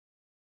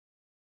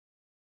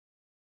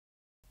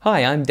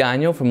Hi, I'm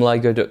Daniel from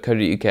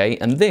liGo.co.uk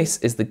and this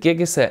is the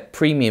Gigaset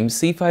Premium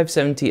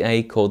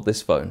C570A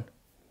cordless phone.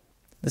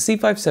 The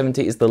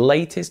C570 is the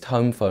latest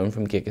home phone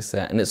from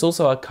Gigaset and it's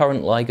also our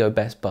current liGo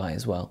Best Buy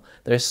as well.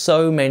 There are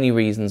so many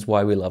reasons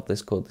why we love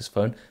this cordless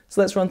phone,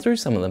 so let's run through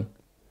some of them.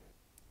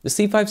 The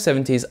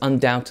C570 is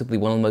undoubtedly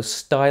one of the most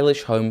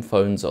stylish home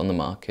phones on the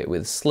market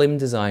with slim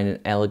design and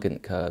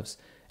elegant curves.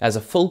 It has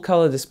a full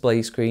colour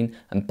display screen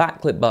and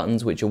backlit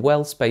buttons which are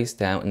well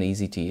spaced out and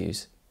easy to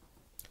use.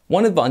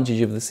 One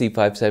advantage of the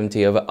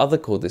C570 over other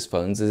cordless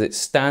phones is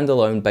its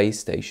standalone base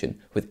station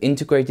with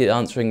integrated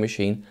answering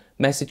machine,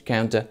 message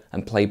counter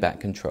and playback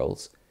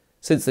controls.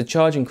 Since the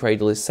charging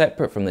cradle is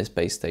separate from this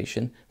base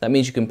station, that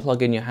means you can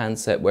plug in your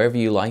handset wherever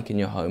you like in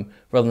your home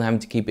rather than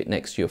having to keep it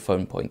next to your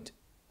phone point.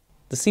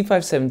 The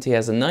C570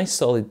 has a nice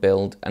solid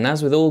build and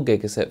as with all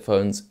Gigaset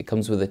phones, it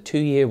comes with a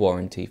 2-year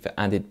warranty for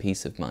added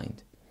peace of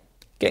mind.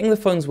 Getting the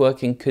phones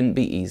working couldn't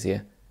be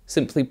easier.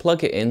 Simply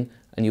plug it in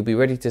and you'll be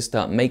ready to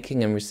start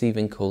making and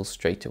receiving calls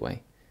straight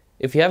away.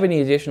 If you have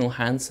any additional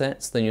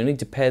handsets, then you'll need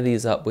to pair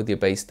these up with your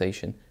base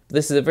station. But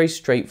this is a very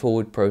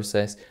straightforward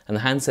process and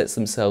the handsets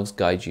themselves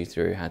guide you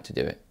through how to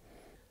do it.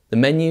 The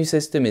menu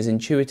system is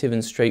intuitive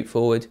and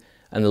straightforward,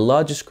 and the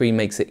larger screen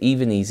makes it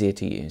even easier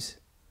to use.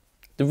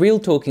 The real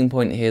talking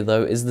point here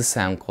though is the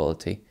sound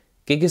quality.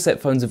 Gigaset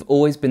phones have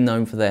always been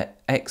known for their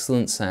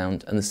excellent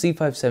sound and the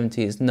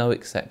C570 is no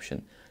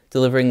exception,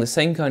 delivering the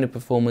same kind of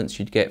performance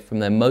you'd get from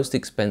their most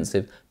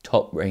expensive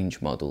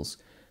top-range models.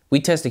 We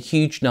test a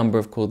huge number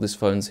of cordless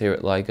phones here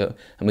at liGo,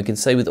 and we can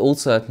say with all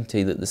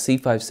certainty that the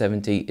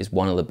C570 is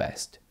one of the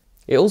best.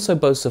 It also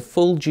boasts a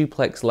full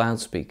duplex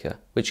loudspeaker,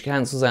 which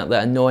cancels out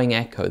that annoying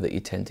echo that you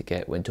tend to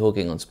get when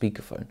talking on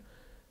speakerphone.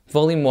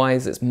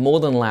 Volume-wise, it's more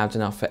than loud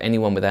enough for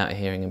anyone without a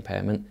hearing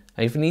impairment,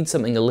 and if you need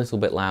something a little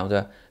bit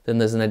louder, then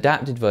there's an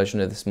adapted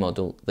version of this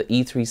model, the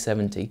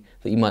E370,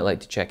 that you might like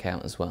to check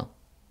out as well.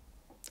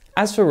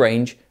 As for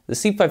range, the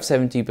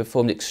C570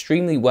 performed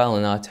extremely well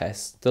in our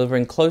tests,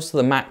 delivering close to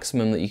the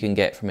maximum that you can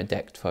get from a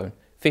decked phone,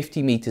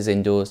 50 meters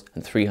indoors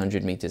and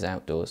 300 meters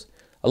outdoors.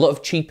 A lot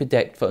of cheaper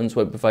decked phones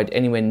won't provide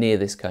anywhere near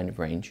this kind of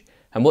range.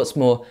 And what's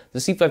more, the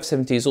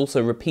C570 is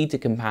also repeater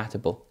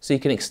compatible, so you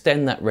can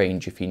extend that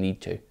range if you need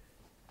to.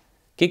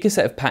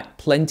 Gigaset have packed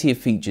plenty of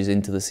features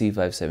into the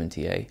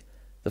C570A.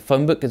 The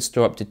phone book can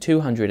store up to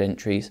 200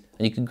 entries,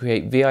 and you can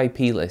create VIP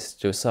lists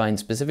to assign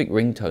specific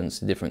ringtones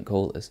to different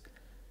callers.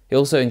 It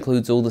also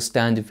includes all the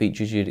standard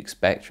features you'd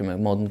expect from a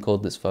modern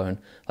cordless phone,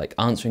 like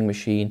answering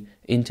machine,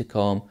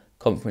 intercom,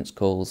 conference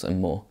calls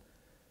and more.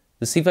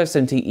 The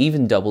C570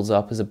 even doubles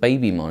up as a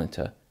baby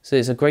monitor, so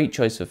it's a great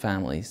choice for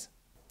families.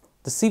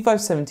 The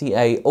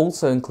C570A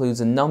also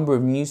includes a number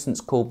of nuisance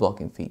call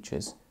blocking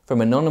features,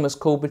 from anonymous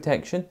call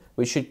protection,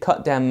 which should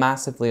cut down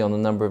massively on the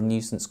number of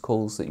nuisance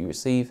calls that you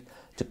receive,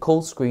 to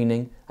call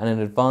screening and an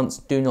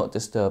advanced Do Not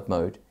Disturb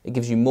mode. It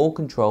gives you more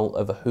control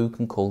over who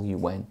can call you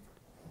when.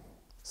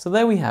 So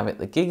there we have it,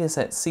 the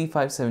Gigaset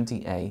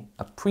C570A,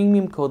 a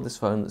premium cordless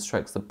phone that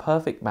strikes the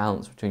perfect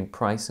balance between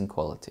price and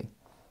quality.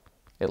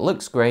 It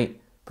looks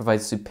great,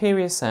 provides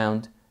superior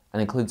sound,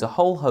 and includes a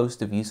whole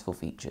host of useful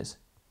features.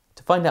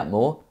 To find out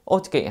more, or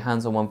to get your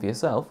hands on one for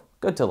yourself,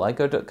 go to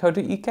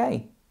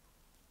liGo.co.uk.